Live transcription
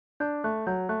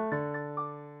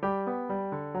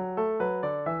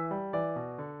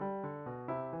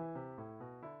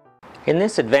In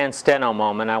this advanced steno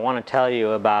moment, I want to tell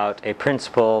you about a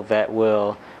principle that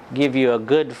will give you a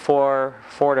good four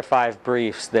to five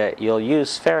briefs that you'll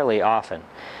use fairly often.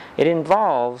 It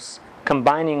involves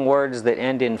combining words that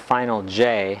end in final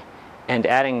J and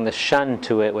adding the shun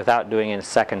to it without doing a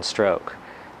second stroke.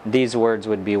 These words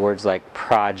would be words like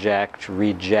project,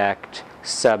 reject,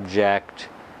 subject,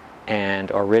 and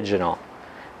original.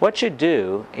 What you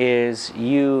do is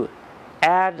you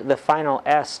add the final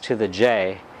S to the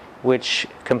J, which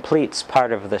completes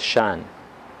part of the shun.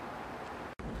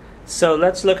 So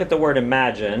let's look at the word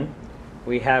imagine.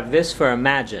 We have this for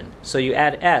imagine, so you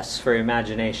add S for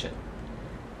imagination.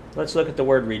 Let's look at the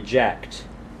word reject.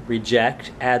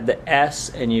 Reject, add the S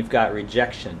and you've got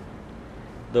rejection.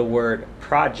 The word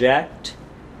project,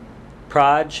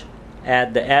 proj,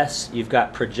 add the S, you've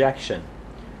got projection.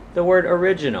 The word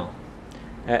original,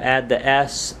 add the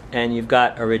S and you've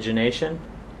got origination.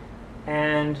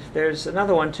 And there's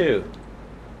another one too.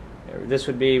 This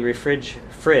would be fridge,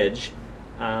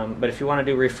 but if you want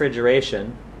to do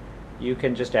refrigeration, you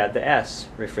can just add the S,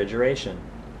 refrigeration.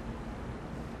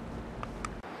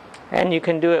 And you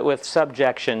can do it with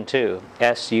subjection too,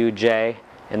 S-U-J,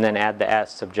 and then add the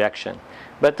S, subjection.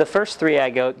 But the first three I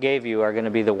gave you are going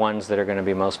to be the ones that are going to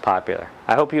be most popular.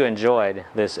 I hope you enjoyed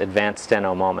this advanced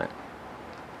steno moment.